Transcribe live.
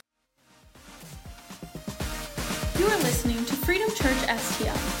You are listening to Freedom Church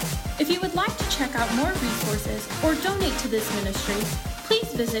STL. If you would like to check out more resources or donate to this ministry,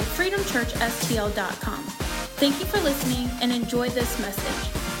 please visit freedomchurchstl.com. Thank you for listening and enjoy this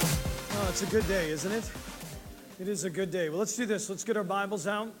message. Oh, it's a good day, isn't it? It is a good day. Well, let's do this. Let's get our Bibles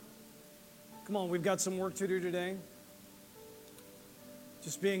out. Come on, we've got some work to do today.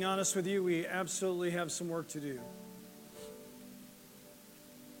 Just being honest with you, we absolutely have some work to do.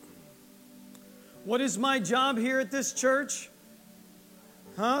 What is my job here at this church?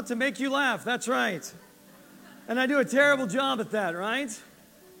 To make you laugh, that's right. And I do a terrible job at that, right?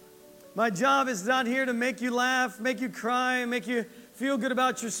 My job is not here to make you laugh, make you cry, make you feel good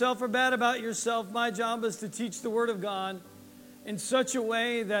about yourself or bad about yourself. My job is to teach the Word of God in such a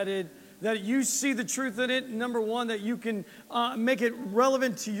way that you see the truth in it. Number one, that you can make it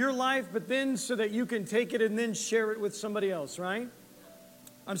relevant to your life, but then so that you can take it and then share it with somebody else, right?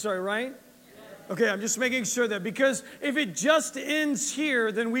 I'm sorry, right? Okay, I'm just making sure that, because if it just ends here,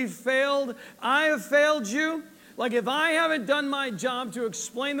 then we've failed. I have failed you. Like, if I haven't done my job to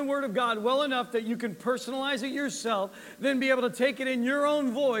explain the Word of God well enough that you can personalize it yourself, then be able to take it in your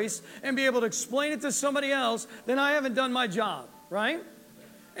own voice and be able to explain it to somebody else, then I haven't done my job, right?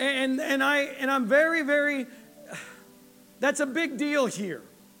 And I'm very, very, that's a big deal here.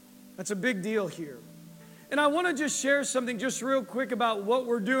 That's a big deal here. And I want to just share something just real quick about what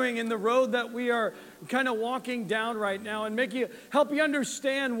we're doing in the road that we are kind of walking down right now, and help you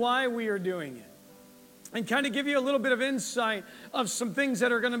understand why we are doing it. And kind of give you a little bit of insight of some things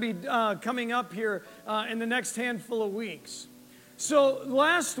that are going to be coming up here in the next handful of weeks. So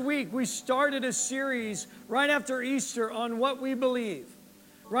last week we started a series right after Easter on what we believe.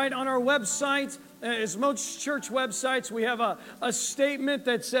 Right on our website, as most church websites, we have a statement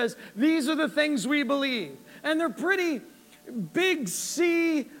that says, these are the things we believe. And they're pretty big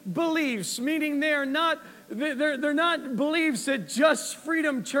C beliefs, meaning they're not beliefs that just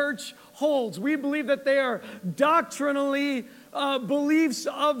Freedom Church holds. We believe that they are doctrinally beliefs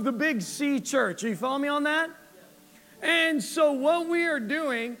of the big C church. Are you following me on that? And so what we are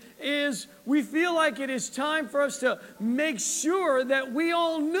doing is we feel like it is time for us to make sure that we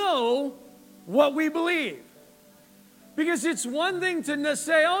all know what we believe. Because it's one thing to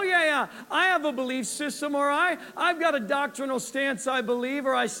say, oh yeah, I have a belief system, or I've got a doctrinal stance I believe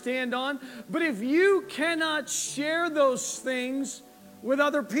or I stand on. But if you cannot share those things with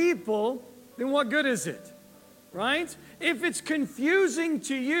other people, then what good is it? Right? If it's confusing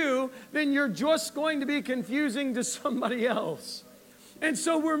to you, then you're just going to be confusing to somebody else. And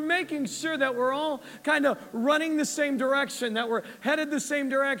so we're making sure that we're all kind of running the same direction, that we're headed the same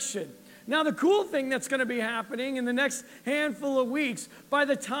direction. Now, the cool thing that's going to be happening in the next handful of weeks, by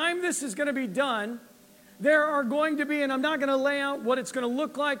the time this is going to be done, there are going to be, and I'm not going to lay out what it's going to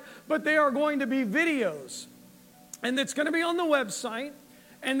look like, but they are going to be videos. And it's going to be on the website.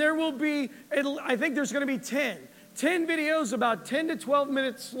 And there will be, I think there's going to be 10 videos about 10 to 12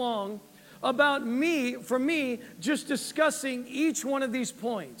 minutes long about from me, just discussing each one of these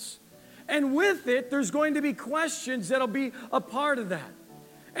points. And with it, there's going to be questions that'll be a part of that.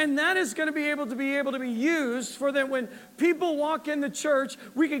 And that is going to be able to be used for that when people walk in the church,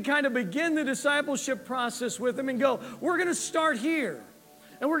 we can kind of begin the discipleship process with them and go, we're going to start here.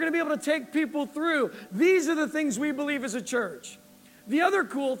 And we're going to be able to take people through. These are the things we believe as a church. The other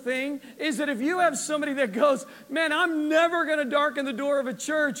cool thing is that if you have somebody that goes, man, I'm never going to darken the door of a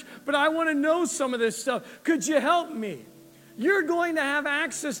church, but I want to know some of this stuff. Could you help me? You're going to have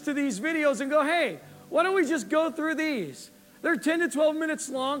access to these videos and go, hey, why don't we just go through these? They're 10 to 12 minutes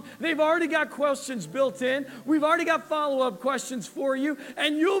long. They've already got questions built in. We've already got follow-up questions for you.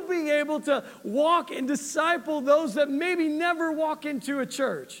 And you'll be able to walk and disciple those that maybe never walk into a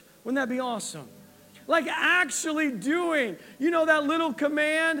church. Wouldn't that be awesome? Like actually doing, that little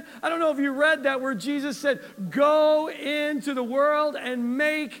command. I don't know if you read that where Jesus said, go into the world and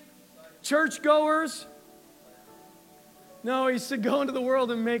make churchgoers. No, he said, go into the world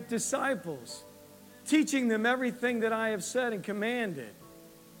and make disciples, teaching them everything that I have said and commanded,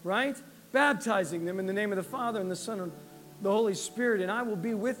 right? Baptizing them in the name of the Father and the Son and the Holy Spirit, and I will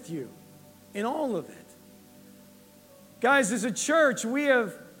be with you in all of it. Guys, as a church,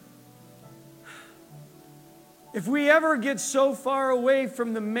 if we ever get so far away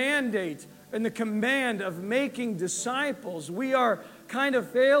from the mandate and the command of making disciples, we are kind of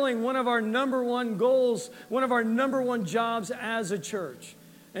failing one of our number one goals, one of our number one jobs as a church.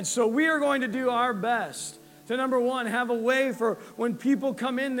 And so we are going to do our best to, number one, have a way for when people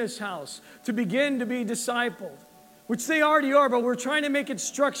come in this house to begin to be discipled, which they already are, but we're trying to make it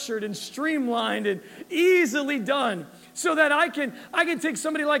structured and streamlined and easily done. so that I can take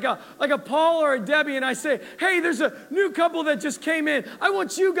somebody like a Paul or a Debbie and I say, hey, there's a new couple that just came in. I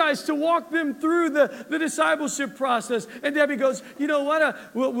want you guys to walk them through the discipleship process. And Debbie goes, you know what?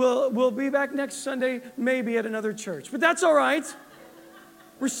 We'll be back next Sunday, maybe at another church. But that's all right.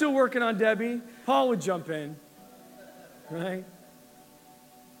 We're still working on Debbie. Paul would jump in, right?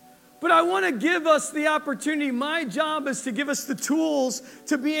 But I want to give us the opportunity. My job is to give us the tools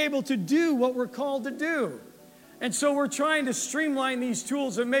to be able to do what we're called to do. And so we're trying to streamline these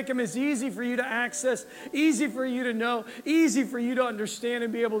tools and make them as easy for you to access, easy for you to know, easy for you to understand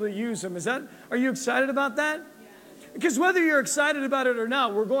and be able to use them. Are you excited about that? Because whether you're excited about it or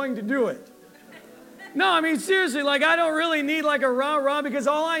not, we're going to do it. No, I mean, seriously, like I don't really need like a rah-rah because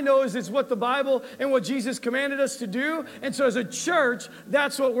all I know is it's what the Bible and what Jesus commanded us to do. And so as a church,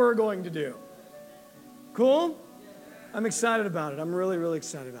 that's what we're going to do. Cool? I'm excited about it. I'm really, really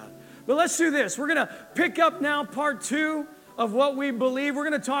excited about it. But let's do this. We're going to pick up now part 2 of what we believe. We're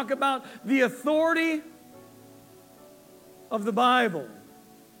going to talk about the authority of the Bible.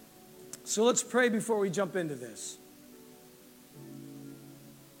 So let's pray before we jump into this.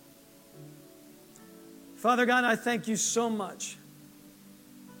 Father God, I thank you so much.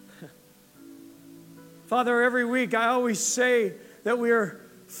 Father, every week I always say that we are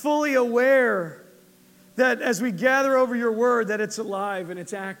fully aware that as we gather over your word, that it's alive and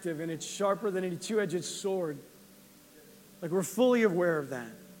it's active and it's sharper than any two-edged sword. Like we're fully aware of that.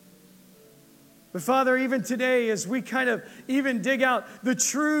 But Father, even today, as we kind of even dig out the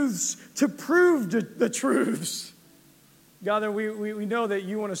truths to prove the truths, God, we know that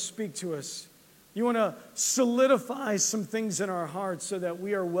you want to speak to us. You want to solidify some things in our hearts so that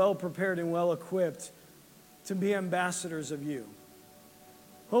we are well prepared and well equipped to be ambassadors of you.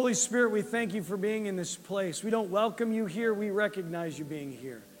 Holy Spirit, we thank you for being in this place. We don't welcome you here. We recognize you being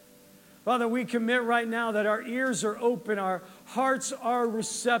here. Father, we commit right now that our ears are open, our hearts are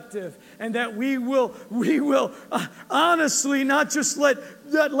receptive, and that we will honestly not just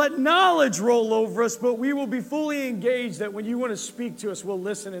let knowledge roll over us, but we will be fully engaged that when you want to speak to us, we'll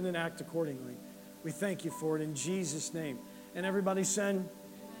listen and then act accordingly. We thank you for it in Jesus' name. And everybody said,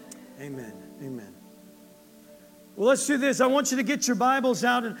 amen. Amen. Well, let's do this. I want you to get your Bibles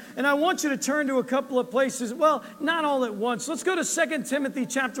out, and I want you to turn to a couple of places. Well, not all at once. Let's go to 2 Timothy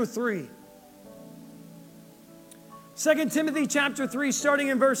chapter 3. 2 Timothy chapter 3, starting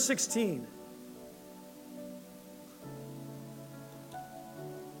in verse 16.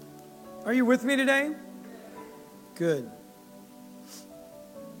 Are you with me today? Good.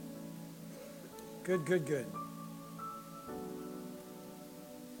 Good.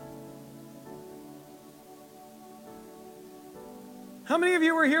 How many of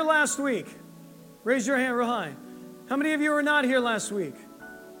you were here last week? Raise your hand real high. How many of you were not here last week?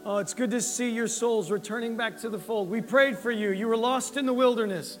 Oh, it's good to see your souls returning back to the fold. We prayed for you. You were lost in the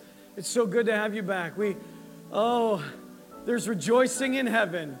wilderness. It's so good to have you back. There's rejoicing in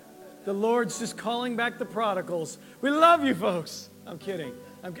heaven. The Lord's just calling back the prodigals. We love you, folks. I'm kidding.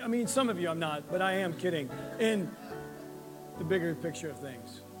 I mean, some of you I'm not, but I am kidding in the bigger picture of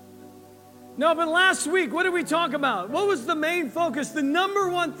things. No, but last week, what did we talk about? What was the main focus? The number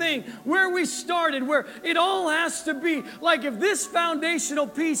one thing, where we started, where it all has to be. Like if this foundational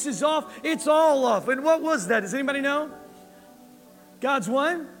piece is off, it's all off. And what was that? Does anybody know? God's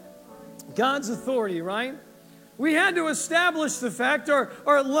what? God's authority, right? We had to establish the fact, or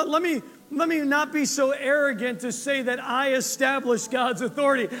let me not be so arrogant to say that I established God's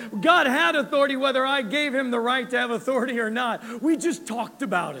authority. God had authority whether I gave him the right to have authority or not. We just talked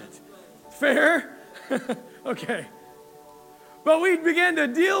about it. Fair? Okay. But we began to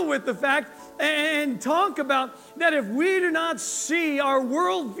deal with the fact and talk about that if we do not see our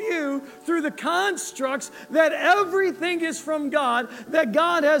worldview through the constructs that everything is from God, that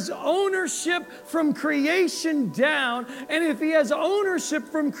God has ownership from creation down, and if he has ownership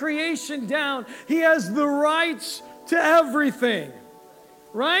from creation down, he has the rights to everything.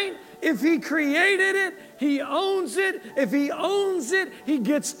 Right? If he created it, he owns it. If he owns it, he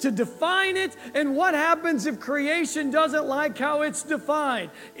gets to define it. And what happens if creation doesn't like how it's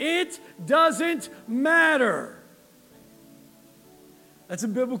defined? It doesn't matter. That's a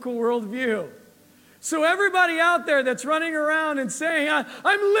biblical worldview. So everybody out there that's running around and saying,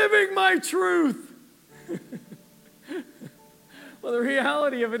 I'm living my truth. Well, the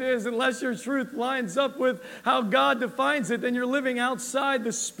reality of it is, unless your truth lines up with how God defines it, then you're living outside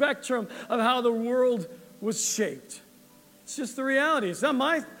the spectrum of how the world was shaped. It's just the reality. It's not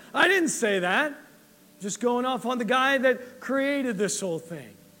I didn't say that. Just going off on the guy that created this whole thing.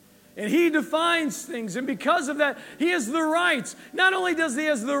 And he defines things, and because of that, he has the rights. Not only does he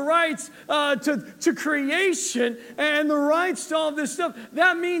has the rights to creation and the rights to all of this stuff,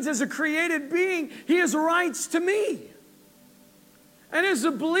 that means as a created being, he has rights to me. And as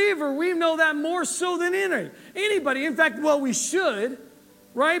a believer, we know that more so than anybody. In fact, well, we should,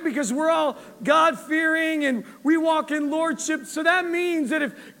 right? Because we're all God-fearing and we walk in lordship. So that means that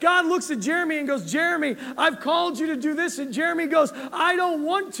if God looks at Jeremy and goes, Jeremy, I've called you to do this, and Jeremy goes, I don't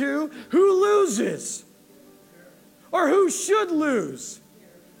want to, who loses? Or who should lose?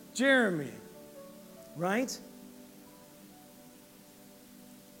 Jeremy, right?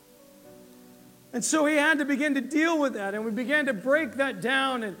 And so he had to begin to deal with that, and we began to break that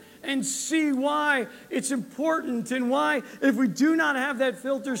down and see why it's important and why if we do not have that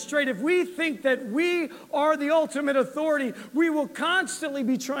filter straight, if we think that we are the ultimate authority, we will constantly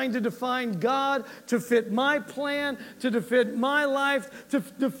be trying to define God to fit my plan, to fit my life, to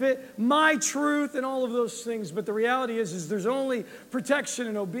fit my truth and all of those things. But the reality is there's only protection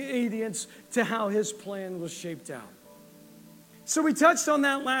and obedience to how his plan was shaped out. So we touched on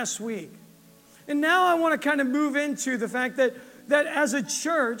that last week. And now I want to kind of move into the fact that as a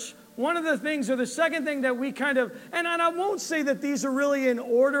church, one of the things, or the second thing that we kind of, and I won't say that these are really in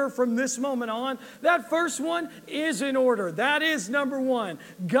order from this moment on. That first one is in order. That is number one.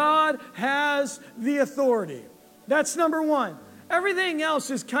 God has the authority. That's number one. Everything else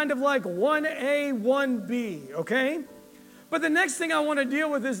is kind of like 1A, 1B, okay? But the next thing I want to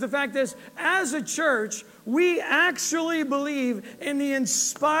deal with is the fact that as a church, we actually believe in the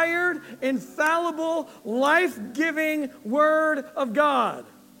inspired, infallible, life-giving Word of God.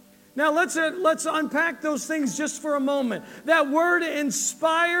 Now let's unpack those things just for a moment. That word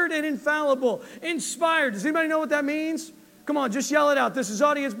inspired and infallible. Inspired, does anybody know what that means? Come on, just yell it out. This is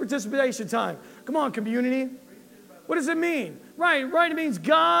audience participation time. Come on, community. What does it mean? Right, it means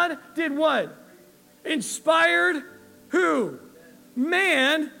God did what? Inspired who?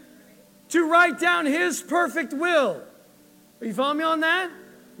 Man to write down his perfect will. Are you following me on that?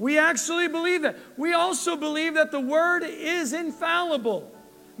 We actually believe that. We also believe that the word is infallible,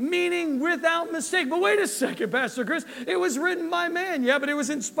 meaning without mistake. But wait a second, Pastor Chris. It was written by man. Yeah, but it was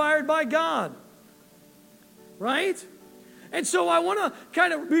inspired by God. Right? And so I want to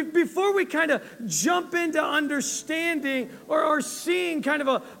kind of, before we kind of jump into understanding or seeing kind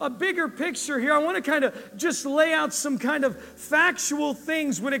of a bigger picture here, I want to kind of just lay out some kind of factual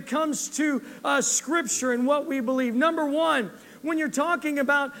things when it comes to Scripture and what we believe. Number one, when you're talking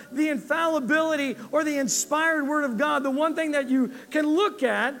about the infallibility or the inspired Word of God, the one thing that you can look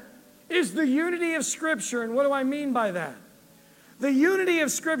at is the unity of Scripture. And what do I mean by that? The unity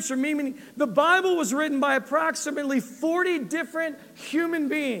of Scripture, meaning the Bible was written by approximately 40 different human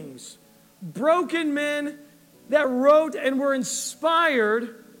beings, broken men that wrote and were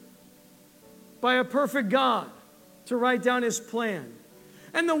inspired by a perfect God to write down his plan.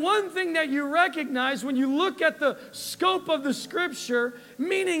 And the one thing that you recognize when you look at the scope of the Scripture,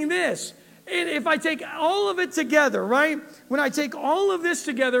 meaning this, if I take all of it together, right? When I take all of this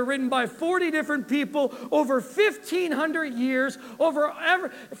together, written by 40 different people over 1,500 years,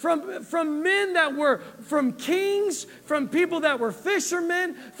 from men that were, from kings, from people that were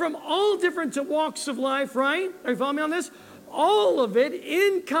fishermen, from all different walks of life, right? Are you following me on this? All of it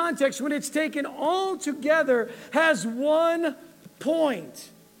in context, when it's taken all together, has one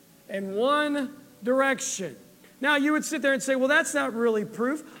point and one direction. Now, you would sit there and say, well, that's not really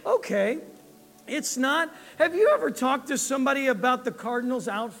proof. Okay, it's not. Have you ever talked to somebody about the Cardinals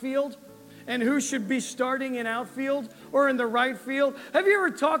outfield and who should be starting in outfield or in the right field? Have you ever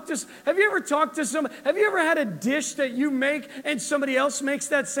talked to somebody? Have you ever had a dish that you make and somebody else makes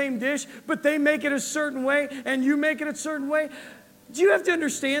that same dish, but they make it a certain way and you make it a certain way? Do you have to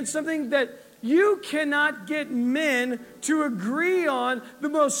understand something? That you cannot get men to agree on the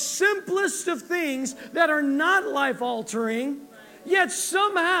most simplest of things that are not life-altering, yet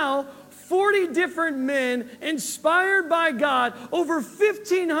somehow 40 different men inspired by God over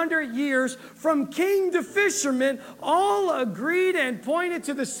 1,500 years from king to fisherman all agreed and pointed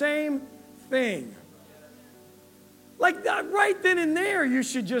to the same thing. Like right then and there, you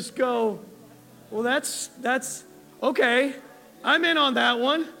should just go, well, that's okay. I'm in on that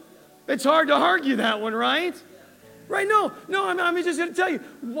one. It's hard to argue that one, right? Right? No, I'm just going to tell you,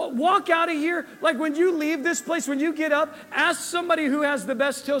 walk out of here, like when you leave this place, when you get up, ask somebody who has the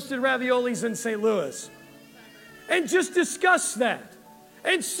best toasted raviolis in St. Louis. And just discuss that.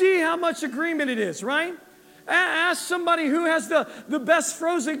 And see how much agreement it is, right? Ask somebody who has the best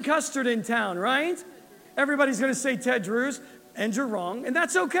frozen custard in town, right? Everybody's going to say Ted Drew's, and you're wrong, and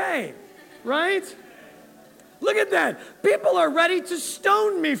that's okay, right? Look at that. People are ready to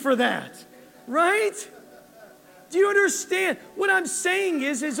stone me for that, right? Do you understand? What I'm saying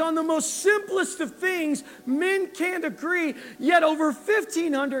is on the most simplest of things, men can't agree, yet over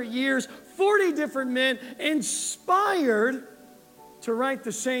 1,500 years, 40 different men inspired to write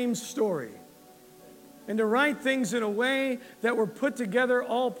the same story and to write things in a way that were put together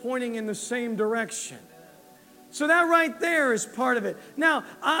all pointing in the same direction. So that right there is part of it. Now,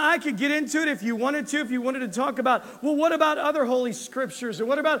 I could get into it if you wanted to talk about, well, what about other holy scriptures? Or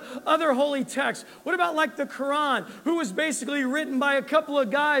what about other holy texts? What about like the Quran, who was basically written by a couple of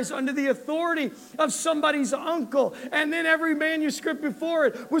guys under the authority of somebody's uncle, and then every manuscript before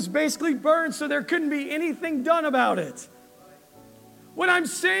it was basically burned so there couldn't be anything done about it. What I'm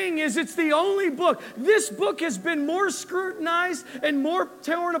saying is it's the only book. This book has been more scrutinized and more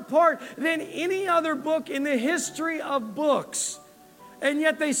torn apart than any other book in the history of books. And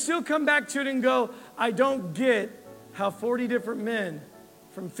yet they still come back to it and go, I don't get how 40 different men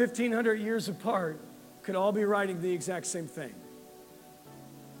from 1,500 years apart could all be writing the exact same thing.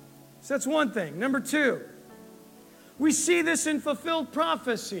 So that's one thing. Number two, we see this in fulfilled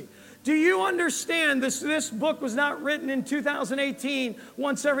prophecy. Do you understand this book was not written in 2018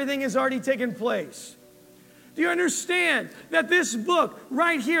 once everything has already taken place? Do you understand that this book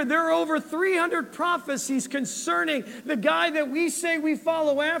right here, there are over 300 prophecies concerning the guy that we say we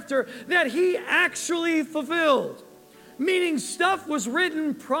follow after that he actually fulfilled? Meaning stuff was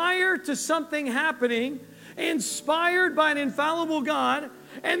written prior to something happening, inspired by an infallible God,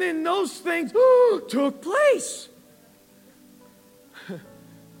 and then those things took place.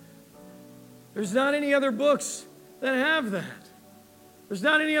 There's not any other books that have that. There's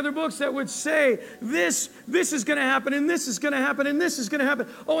not any other books that would say this is going to happen, and this is going to happen, and this is going to happen.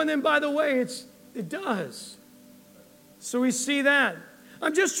 Oh, and then by the way, it does. So we see that.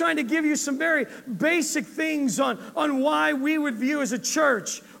 I'm just trying to give you some very basic things on why we would view as a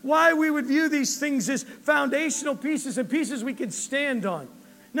church, why we would view these things as foundational pieces and pieces we can stand on.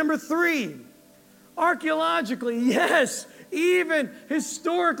 Number 3, archaeologically, yes. Even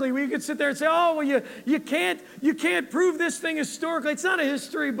historically, we could sit there and say, oh, well, you can't prove this thing historically. It's not a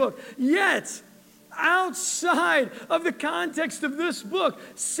history book. Yet, outside of the context of this book,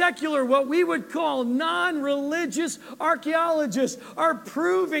 secular, what we would call non-religious archaeologists are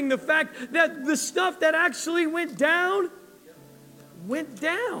proving the fact that the stuff that actually went down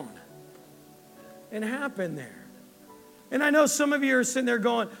and happened there. And I know some of you are sitting there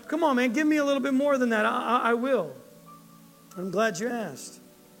going, come on, man, give me a little bit more than that. I will. I'm glad you asked.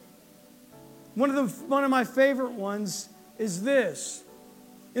 One of my favorite ones is this.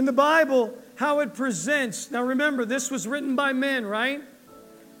 In the Bible, how it presents. Now remember, this was written by men, right?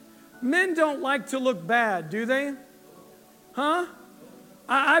 Men don't like to look bad, do they? Huh?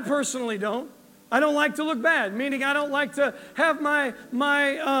 I personally don't. I don't like to look bad, meaning I don't like to have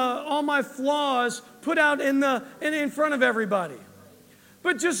all my flaws put out in front of everybody.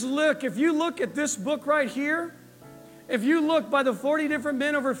 But just look, if you look at this book right here, if you look by the 40 different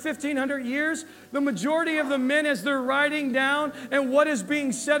men over 1,500 years, the majority of the men as they're writing down and what is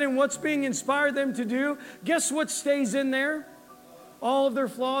being said and what's being inspired them to do, guess what stays in there? All of their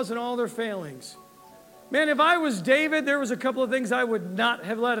flaws and all their failings. Man, if I was David, there was a couple of things I would not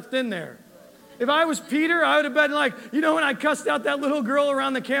have left in there. If I was Peter, I would have been like, when I cussed out that little girl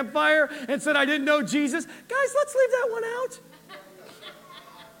around the campfire and said I didn't know Jesus, guys, let's leave that one out.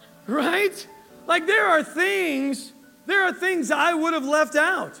 Right? Like there are things I would have left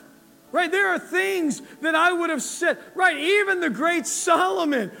out. Right? There are things that I would have said. Right? Even the great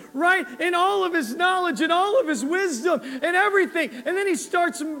Solomon, right? In all of his knowledge and all of his wisdom and everything. And then he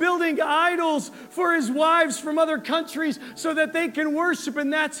starts building idols for his wives from other countries so that they can worship.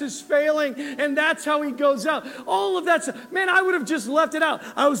 And that's his failing. And that's how he goes out. All of that. Man, I would have just left it out.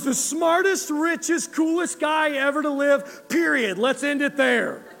 I was the smartest, richest, coolest guy ever to live. Period. Let's end it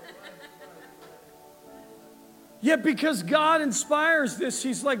there. Yet because God inspires this,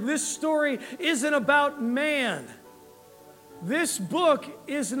 he's like, this story isn't about man. This book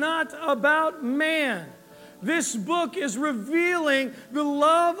is not about man. This book is revealing the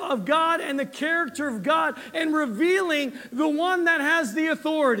love of God and the character of God and revealing the one that has the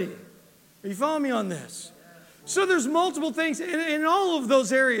authority. Are you following me on this? So there's multiple things in all of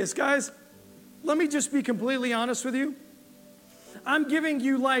those areas. Guys, let me just be completely honest with you. I'm giving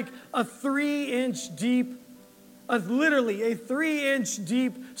you like a 3-inch deep literally a 3-inch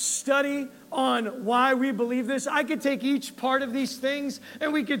deep study on why we believe this. I could take each part of these things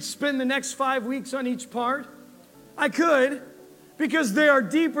and we could spend the next 5 weeks on each part. I could, because they are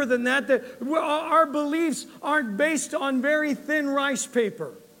deeper than that. Our beliefs aren't based on very thin rice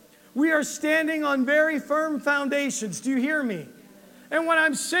paper. We are standing on very firm foundations. Do you hear me? And what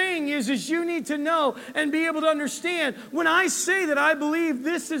I'm saying is you need to know and be able to understand, when I say that I believe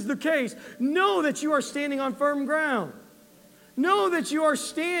this is the case, know that you are standing on firm ground. Know that you are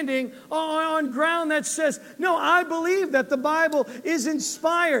standing on ground that says, no, I believe that the Bible is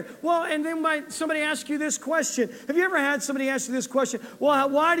inspired. Well, and then somebody asks you this question. Have you ever had somebody ask you this question? Well,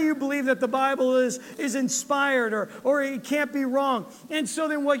 why do you believe that the Bible is inspired or it can't be wrong? And so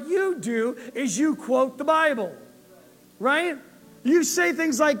then what you do is you quote the Bible, right? You say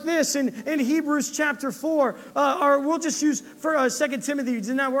things like this in Hebrews chapter 4, or we'll just use for 2 Timothy.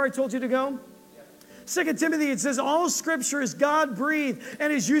 Isn't that where I told you to go? 2 Timothy, it says, all Scripture is God-breathed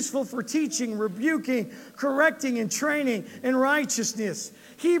and is useful for teaching, rebuking, correcting, and training in righteousness.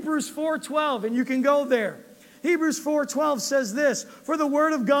 Hebrews 4:12, and you can go there. Hebrews 4:12 says this, for the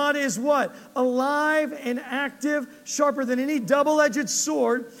Word of God is what? Alive and active, sharper than any double-edged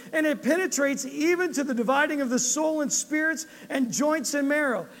sword, and it penetrates even to the dividing of the soul and spirits and joints and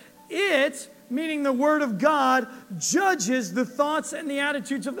marrow. It, meaning the Word of God, judges the thoughts and the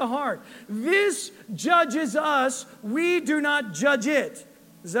attitudes of the heart. This judges us. We do not judge it.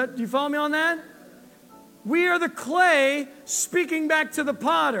 Do you follow me on that? We are the clay speaking back to the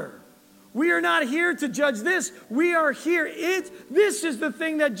potter. We are not here to judge this. We are here. This is the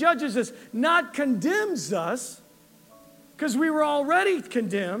thing that judges us, not condemns us, because we were already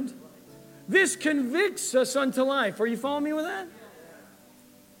condemned. This convicts us unto life. Are you following me with that?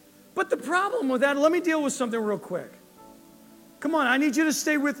 But the problem with that, let me deal with something real quick. Come on, I need you to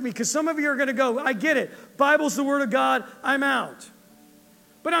stay with me, because some of you are going to go, I get it. Bible's the Word of God. I'm out.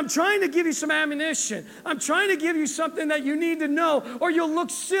 But I'm trying to give you some ammunition. I'm trying to give you something that you need to know, or you'll look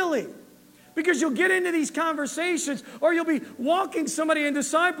silly. Because you'll get into these conversations, or you'll be walking somebody and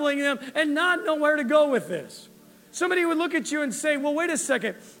discipling them and not know where to go with this. Somebody would look at you and say, well, wait a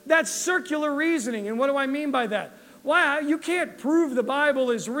second. That's circular reasoning. And what do I mean by that? Why? You can't prove the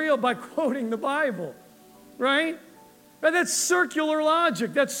Bible is real by quoting the Bible, right? But that's circular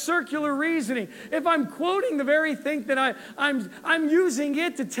logic. That's circular reasoning. If I'm quoting the very thing that I'm using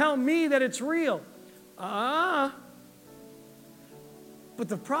it to tell me that it's real. But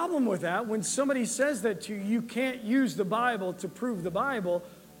the problem with that, when somebody says that to you, you can't use the Bible to prove the Bible,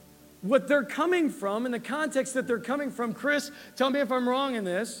 what they're coming from, and the context that they're coming from, Chris, tell me if I'm wrong in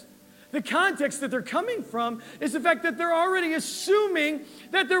this, the context that they're coming from is the fact that they're already assuming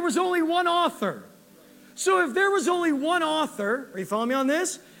that there was only one author. So if there was only one author, are you following me on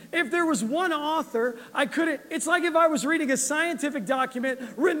this? If there was one author, it's like if I was reading a scientific document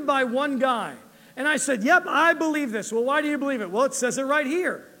written by one guy. And I said, yep, I believe this. Well, why do you believe it? Well, it says it right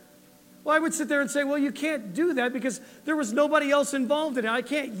here. Well, I would sit there and say, well, you can't do that because there was nobody else involved in it. I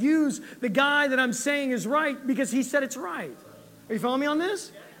can't use the guy that I'm saying is right because he said it's right. Are you following me on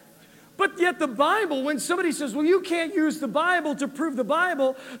this? But yet the Bible, when somebody says, well, you can't use the Bible to prove the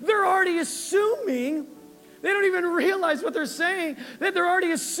Bible, they're already assuming, they don't even realize what they're saying, that they're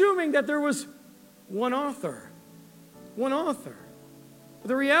already assuming that there was one author. One author. But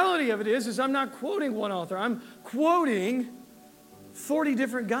the reality of it is I'm not quoting one author. I'm quoting 40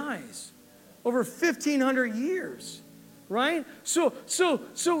 different guys over 1,500 years. Right? So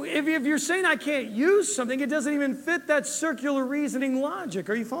if you're saying I can't use something, it doesn't even fit that circular reasoning logic.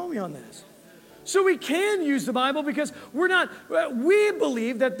 Are you following me on this? So we can use the Bible because we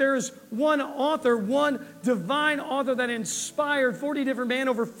believe that there's one author, one divine author that inspired 40 different men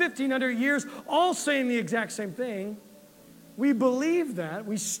over 1,500 years, all saying the exact same thing. We believe that.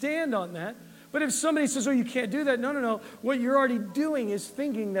 We stand on that. But if somebody says, oh, you can't do that, no. What you're already doing is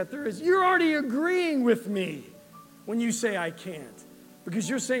thinking that there is. You're already agreeing with me when you say I can't. Because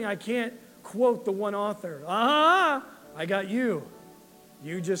you're saying I can't quote the one author. I got you.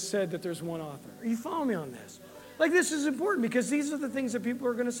 You just said that there's one author. Are you following me on this? Like, this is important because these are the things that people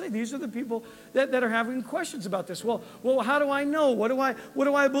are going to say. These are the people that are having questions about this. Well, how do I know? What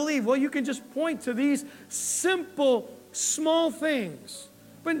do I believe? Well, you can just point to these simple, small things.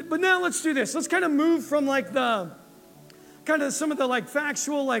 But now let's do this. Let's kind of move from like the kind of some of the like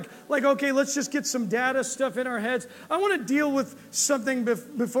factual, like okay, let's just get some data stuff in our heads. I want to deal with something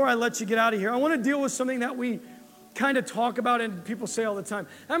before I let you get out of here. I want to deal with something that we kind of talk about and people say all the time.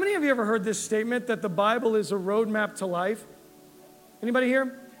 How many of you ever heard this statement that the Bible is a roadmap to life? Anybody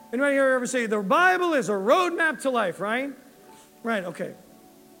here? Anybody here ever say the Bible is a roadmap to life, right? Right, okay.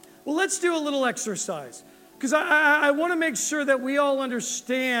 Well, let's do a little exercise because I want to make sure that we all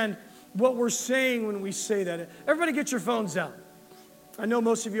understand what we're saying when we say that. Everybody get your phones out. I know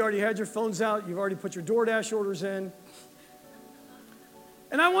most of you already had your phones out. You've already put your DoorDash orders in.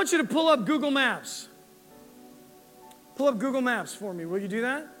 And I want you to pull up Google Maps. Pull up Google Maps for me. Will you do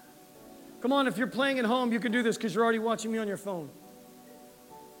that? Come on, if you're playing at home, you can do this because you're already watching me on your phone.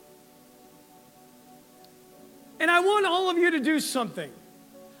 And I want all of you to do something.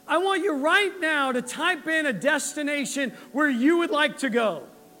 I want you right now to type in a destination where you would like to go.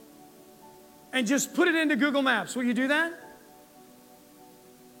 And just put it into Google Maps. Will you do that?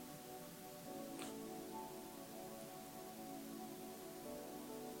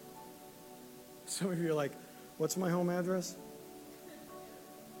 Some of you are like, what's my home address?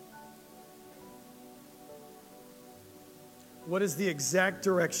 What is the exact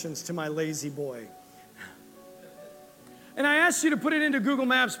directions to my lazy boy? And I asked you to put it into Google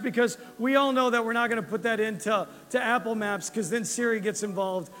Maps because we all know that we're not going to put that into Apple Maps because then Siri gets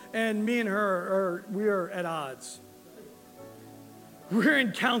involved and me and her, we are at odds. We're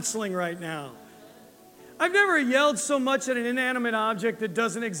in counseling right now. I've never yelled so much at an inanimate object that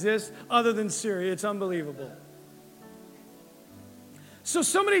doesn't exist other than Siri. It's unbelievable. So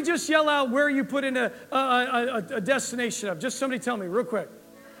somebody just yell out where you put in a destination of. Just somebody tell me real quick.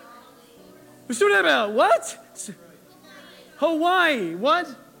 What? Hawaii.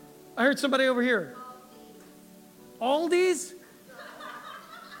 What? I heard somebody over here. Aldi's?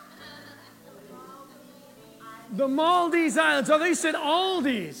 The Maldives Islands. Oh, they said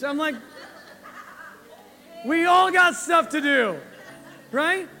Aldi's. I'm like, we all got stuff to do,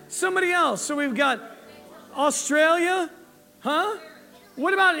 right? Somebody else. So we've got Australia. Huh?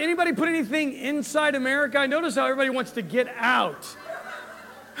 What about anybody put anything inside America? I notice how everybody wants to get out.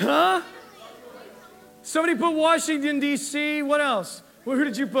 Huh? Somebody put Washington, D.C. What else? Well, who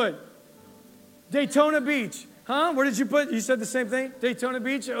did you put? Daytona Beach. Huh? Where did you put? You said the same thing? Daytona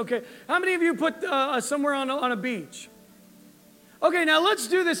Beach? Okay. How many of you put somewhere on a beach? Okay, now let's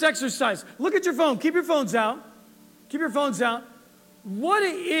do this exercise. Look at your phone. Keep your phones out. Keep your phones out. What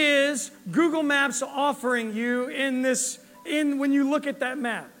is Google Maps offering you when you look at that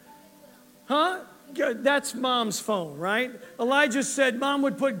map? Huh? That's Mom's phone, right? Elijah said Mom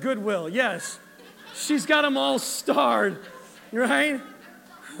would put Goodwill. Yes. She's got them all starred, right?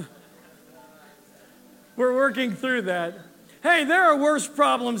 We're working through that. Hey, there are worse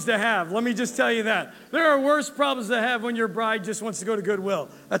problems to have. Let me just tell you that. There are worse problems to have when your bride just wants to go to Goodwill.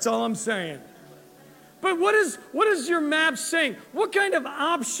 That's all I'm saying. But what is your map saying? What kind of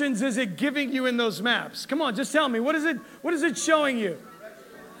options is it giving you in those maps? Come on, just tell me. What is it showing you?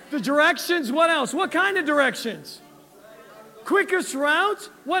 The directions? What else? What kind of directions? Quickest route?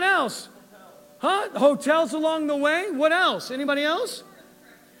 What else? Huh? Hotels along the way? What else? Anybody else?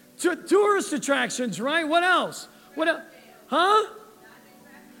 Tourist attractions, right? What else? What else? Huh?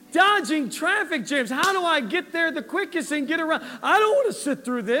 Dodging traffic jams. How do I get there the quickest and get around? I don't want to sit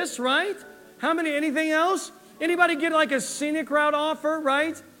through this, right? Anything else? Anybody get like a scenic route offer,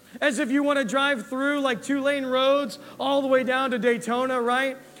 right? As if you want to drive through like 2-lane roads all the way down to Daytona,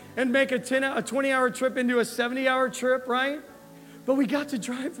 right? And make a 20-hour trip into a 70-hour trip, right? But we got to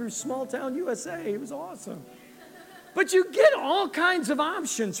drive through small town USA. It was awesome. But you get all kinds of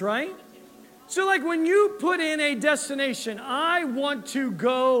options, right? So like when you put in a destination, I want to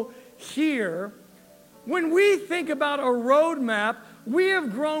go here. When we think about a roadmap, we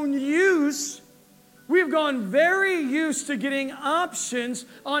have gone very used to getting options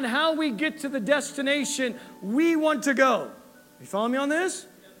on how we get to the destination we want to go. You follow me on this?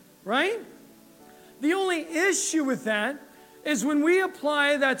 Right? The only issue with that is when we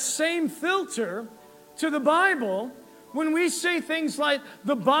apply that same filter to the Bible, when we say things like,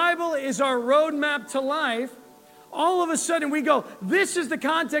 the Bible is our roadmap to life, all of a sudden we go, this is the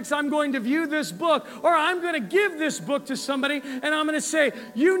context I'm going to view this book, or I'm going to give this book to somebody, and I'm going to say,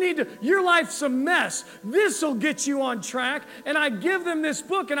 your life's a mess. This will get you on track. And I give them this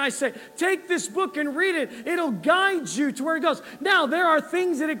book, and I say, take this book and read it. It'll guide you to where it goes. Now, there are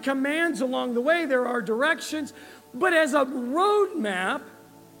things that it commands along the way. There are directions. But as a roadmap,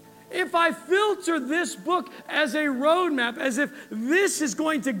 if I filter this book as a roadmap, as if this is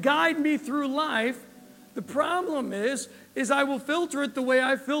going to guide me through life, the problem is I will filter it the way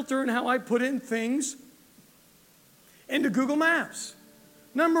I filter and how I put in things into Google Maps.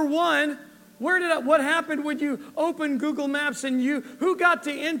 Number one, what happened when you open Google Maps and who got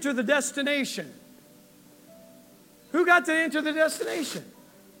to enter the destination? Who got to enter the destination?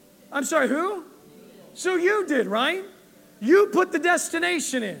 I'm sorry, who? So you did, right? You put the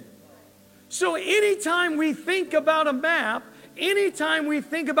destination in. So anytime we think about a map,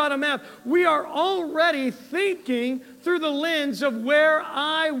 we are already thinking through the lens of where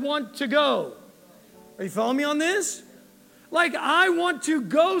I want to go. Are you following me on this? Like I want to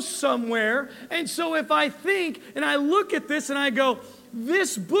go somewhere, and so if I think and I look at this and I go,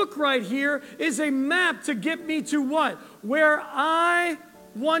 this book right here is a map to get me to what? Where I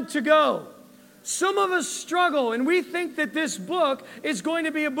want to go. Some of us struggle, and we think that this book is going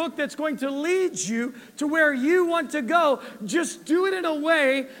to be a book that's going to lead you to where you want to go. Just do it in a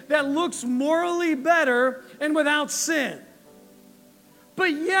way that looks morally better and without sin.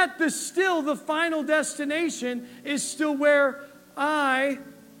 But yet, the final destination is still where I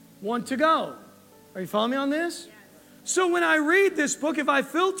want to go. Are you following me on this? Yes. So when I read this book, if I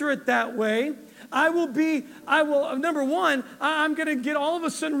filter it that way, number one, I'm going to get all of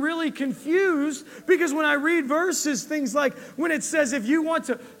a sudden really confused, because when I read verses, things like when it says, if you want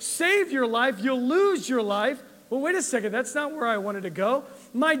to save your life, you'll lose your life. Well, wait a second, that's not where I wanted to go.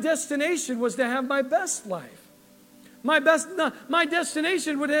 My destination was to have my best life. My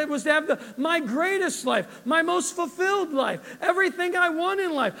destination was to have my greatest life, my most fulfilled life, everything I want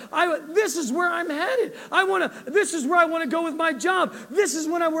in life. This is where I'm headed. This is where I want to go with my job. This is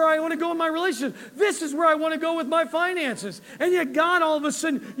where I want to go with my relationship. This is where I want to go with my finances. And yet God, all of a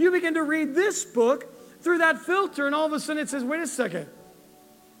sudden, you begin to read this book through that filter, and all of a sudden it says, wait a second.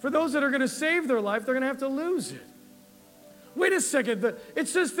 For those that are going to save their life, they're going to have to lose it. Wait a second. It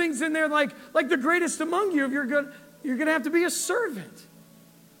says things in there like the greatest among you, if you're going to have to be a servant.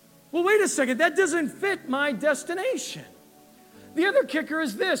 Well, wait a second. That doesn't fit my destination. The other kicker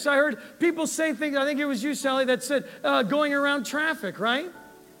is this. I heard people say things, I think it was you, Sally, that said going around traffic, right?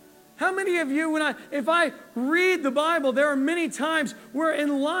 How many of you, if I read the Bible, there are many times where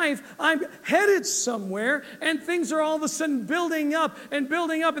in life I'm headed somewhere and things are all of a sudden building up and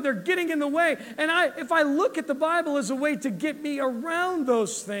they're getting in the way. And if I look at the Bible as a way to get me around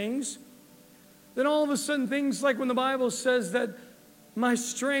those things, then all of a sudden things like when the Bible says that my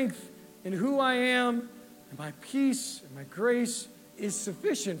strength and who I am and my peace and my grace is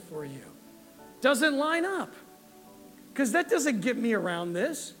sufficient for you doesn't line up, because that doesn't get me around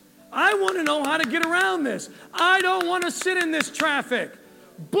this. I want to know how to get around this. I don't want to sit in this traffic.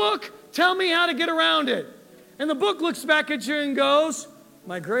 Book, tell me how to get around it. And the book looks back at you and goes,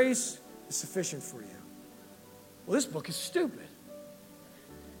 my grace is sufficient for you. Well, this book is stupid.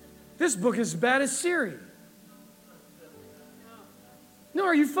 This book is as bad as Siri. No,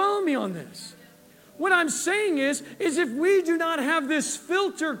 are you following me on this? What I'm saying is if we do not have this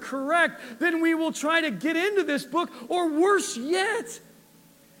filter correct, then we will try to get into this book, or worse yet,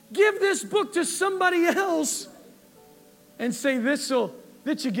 give this book to somebody else and say, this will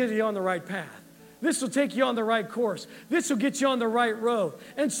get you on the right path. This will take you on the right course. This will get you on the right road.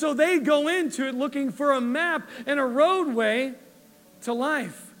 And so they go into it looking for a map and a roadway to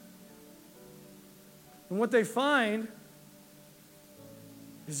life. And what they find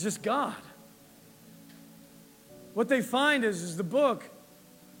is just God. What they find is the book.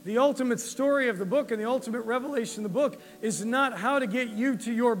 The ultimate story of the book and the ultimate revelation of the book is not how to get you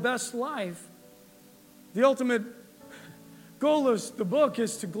to your best life. The ultimate goal of the book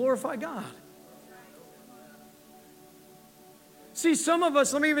is to glorify God. See, some of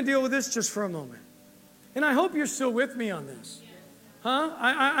us, let me even deal with this just for a moment. And I hope you're still with me on this.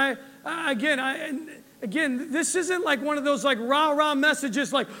 Huh? Again, this isn't like one of those like rah-rah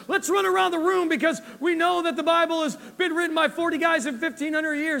messages like, let's run around the room because we know that the Bible has been written by 40 guys in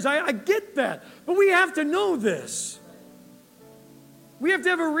 1,500 years. I get that. But we have to know this. We have to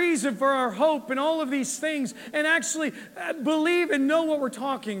have a reason for our hope and all of these things and actually believe and know what we're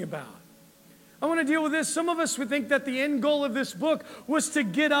talking about. I want to deal with this. Some of us would think that the end goal of this book was to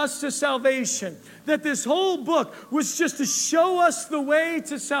get us to salvation. That this whole book was just to show us the way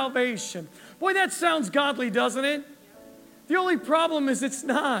to salvation. Boy, that sounds godly, doesn't it? The only problem is it's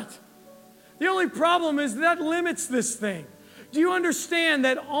not. The only problem is that limits this thing. Do you understand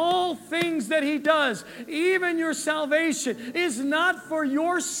that all things that He does, even your salvation, is not for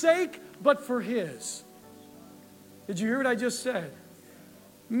your sake, but for His? Did you hear what I just said?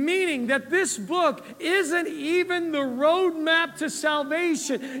 Meaning that this book isn't even the roadmap to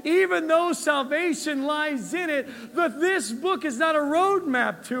salvation, even though salvation lies in it. But this book is not a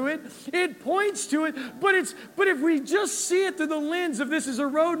roadmap to it. It points to it, but if we just see it through the lens of this is a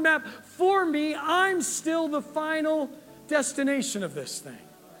roadmap for me, I'm still the final destination of this thing.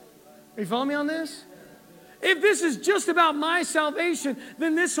 Are you following me on this? If this is just about my salvation,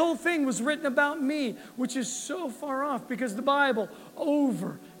 then this whole thing was written about me, which is so far off, because the Bible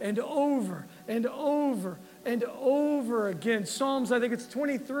over and over and over and over again. Psalms, I think it's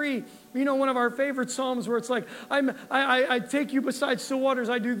 23, one of our favorite Psalms where it's like, I take you beside still waters.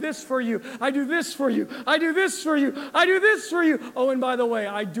 I do this for you. I do this for you. I do this for you. I do this for you. Oh, and by the way,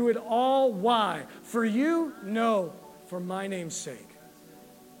 I do it all. Why? For you? No, for my name's sake.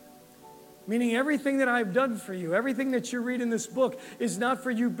 Meaning everything that I've done for you, everything that you read in this book is not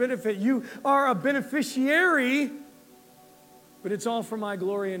for you benefit. You are a beneficiary but it's all for my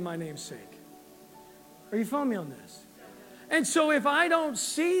glory and my name's sake. Are you following me on this? And so if I don't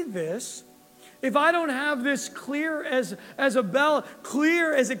see this, if I don't have this clear as a bell,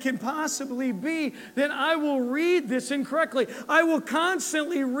 clear as it can possibly be, then I will read this incorrectly. I will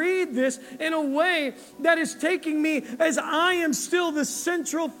constantly read this in a way that is taking me as I am still the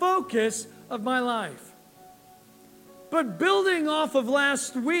central focus of my life. But building off of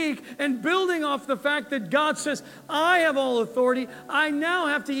last week and building off the fact that God says, I have all authority, I now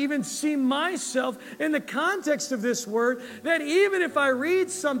have to even see myself in the context of this word, that even if I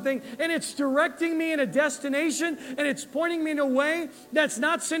read something and it's directing me in a destination and it's pointing me in a way that's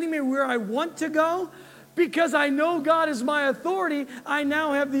not sending me where I want to go, because I know God is my authority, I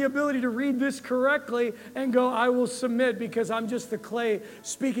now have the ability to read this correctly and go, I will submit because I'm just the clay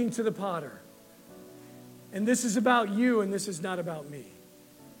speaking to the potter. And this is about you, and this is not about me.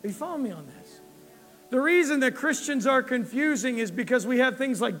 Are you following me on this? The reason that Christians are confusing is because we have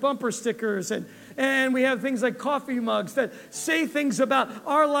things like bumper stickers and we have things like coffee mugs that say things about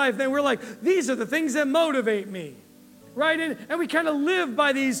our life. And we're like, these are the things that motivate me. Right? And we kind of live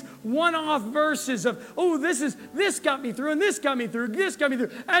by these one-off verses of, oh, this got me through, and this got me through, this got me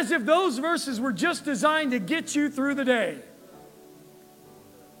through. As if those verses were just designed to get you through the day.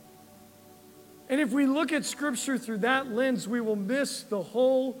 And if we look at Scripture through that lens, we will miss the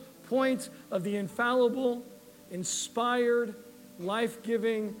whole point of the infallible, inspired,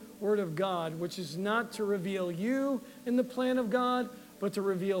 life-giving Word of God, which is not to reveal you in the plan of God, but to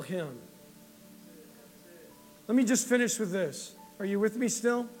reveal Him. Let me just finish with this. Are you with me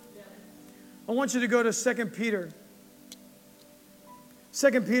still? I want you to go to 2 Peter.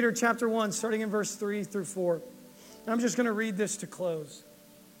 2 Peter chapter 1, starting in verse 3 through 4. And I'm just going to read this to close.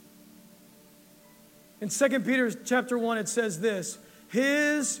 In 2 Peter chapter 1, it says this: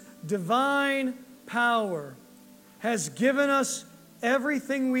 His divine power has given us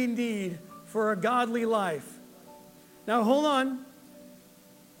everything we need for a godly life. Now, hold on.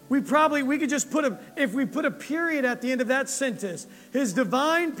 We could just if we put a period at the end of that sentence, His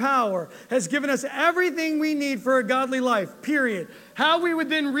divine power has given us everything we need for a godly life, period. How we would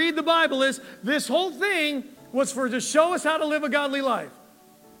then read the Bible is, this whole thing was to show us how to live a godly life.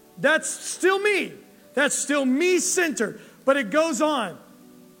 That's still me. That's still me-centered, but it goes on.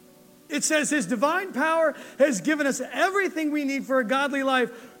 It says His divine power has given us everything we need for a godly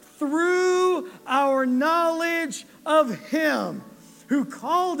life through our knowledge of Him who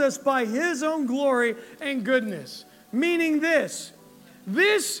called us by His own glory and goodness. Meaning this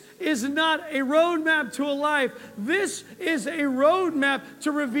is not a roadmap to a life. This is a roadmap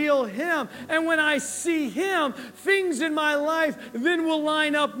to reveal Him. And when I see Him, things in my life then will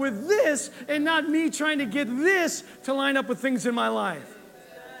line up with this and not me trying to get this to line up with things in my life.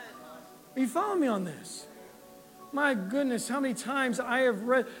 Are you following me on this? My goodness, how many times I have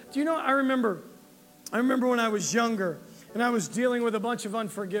read. Do you know, I remember when I was younger and I was dealing with a bunch of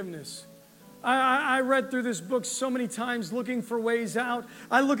unforgiveness. I read through this book so many times looking for ways out.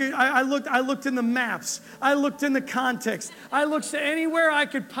 I looked in the maps. I looked in the context. I looked anywhere I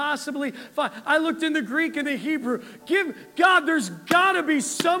could possibly find. I looked in the Greek and the Hebrew. God, there's got to be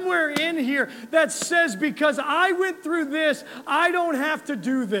somewhere in here that says, because I went through this, I don't have to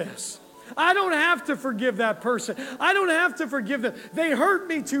do this. I don't have to forgive that person. I don't have to forgive them. They hurt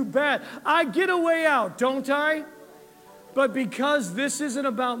me too bad. I get a way out, don't I? But because this isn't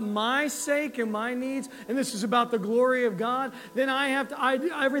about my sake and my needs, and this is about the glory of God, then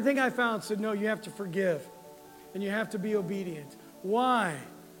everything I found said, no, you have to forgive. And you have to be obedient. Why?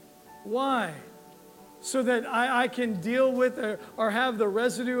 Why? So that I can deal with or have the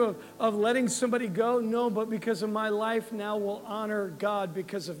residue of letting somebody go? No, but because of my life now will honor God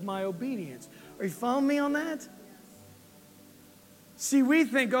because of my obedience. Are you following me on that? See, we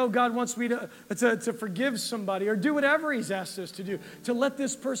think, oh, God wants me to forgive somebody or do whatever He's asked us to do, to let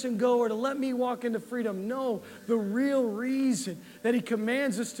this person go or to let me walk into freedom. No, the real reason that He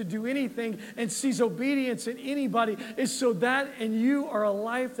commands us to do anything and sees obedience in anybody is so that and you are a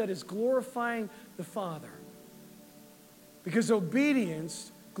life that is glorifying the Father. Because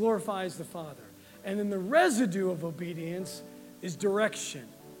obedience glorifies the Father. And then the residue of obedience is direction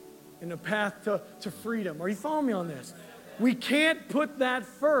and a path to freedom. Are you following me on this? We can't put that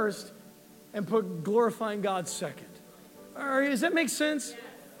first and put glorifying God second. Does that make sense?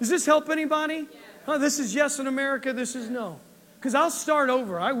 Does this help anybody? Oh, this is yes in America, this is no. Because I'll start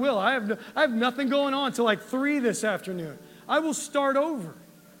over. I will. I have nothing going on till like 3 this afternoon. I will start over.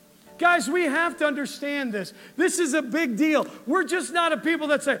 Guys, we have to understand this. This is a big deal. We're just not a people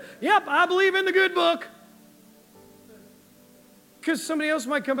that say, yep, I believe in the good book. Because somebody else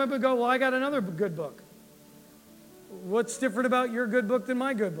might come up and go, well, I got another good book. What's different about your good book than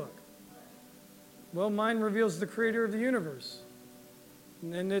my good book? Well, mine reveals the creator of the universe.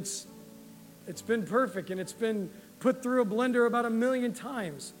 And it's been perfect, and it's been put through a blender about 1 million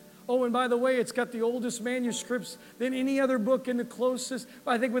times. Oh, and by the way, it's got the oldest manuscripts than any other book in the closest,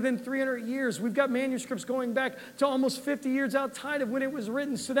 I think within 300 years. We've got manuscripts going back to almost 50 years outside of when it was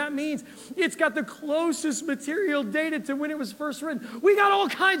written. So that means it's got the closest material dated to when it was first written. We got all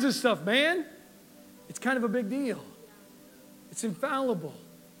kinds of stuff, man. It's kind of a big deal. It's infallible.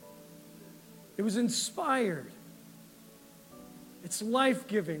 It was inspired. It's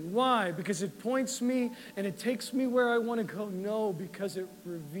life-giving. Why? Because it points me and it takes me where I want to go? No, because it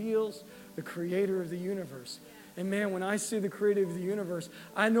reveals the creator of the universe. And man, when I see the creator of the universe,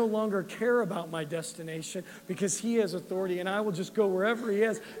 I no longer care about my destination because he has authority, and I will just go wherever he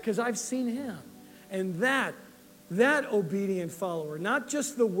is because I've seen him. And that obedient follower, not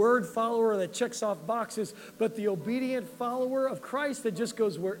just the word follower that checks off boxes, but the obedient follower of Christ that just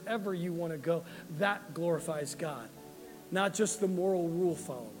goes wherever you want to go, that glorifies God. Not just the moral rule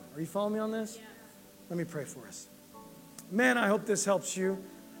follower. Are you following me on this? Yes. Let me pray for us. Man, I hope this helps you.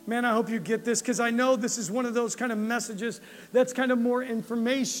 Man, I hope you get this, because I know this is one of those kind of messages that's kind of more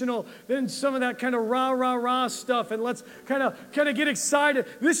informational than some of that kind of rah stuff. And let's kind of get excited.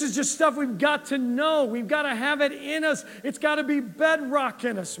 This is just stuff we've got to know. We've got to have it in us. It's got to be bedrock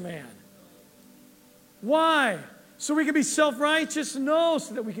in us, man. Why? So we can be self-righteous? No,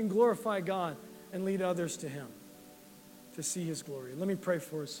 so that we can glorify God and lead others to him, to see his glory. Let me pray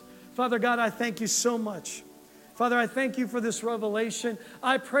for us. Father God, I thank you so much. Father, I thank you for this revelation.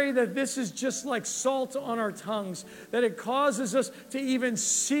 I pray that this is just like salt on our tongues, that it causes us to even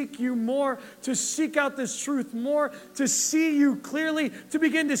seek you more, to seek out this truth more, to see you clearly, to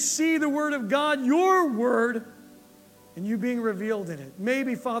begin to see the word of God, your word, and you being revealed in it.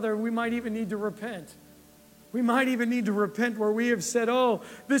 Maybe, Father, we might even need to repent. We might even need to repent where we have said, oh,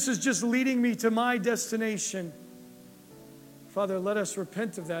 this is just leading me to my destination. Father, let us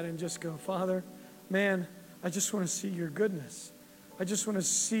repent of that and just go, Father, man, I just want to see your goodness. I just want to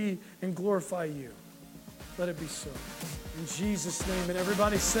see and glorify you. Let it be so. In Jesus' name. And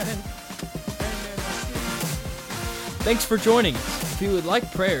everybody said, amen. Thanks for joining us. If you would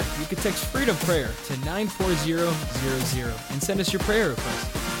like prayer, you can text Freedom Prayer to 94000 and send us your prayer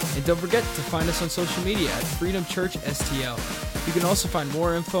request. And don't forget to find us on social media at Freedom Church STL. You can also find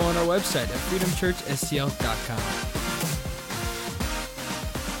more info on our website at freedomchurchstl.com.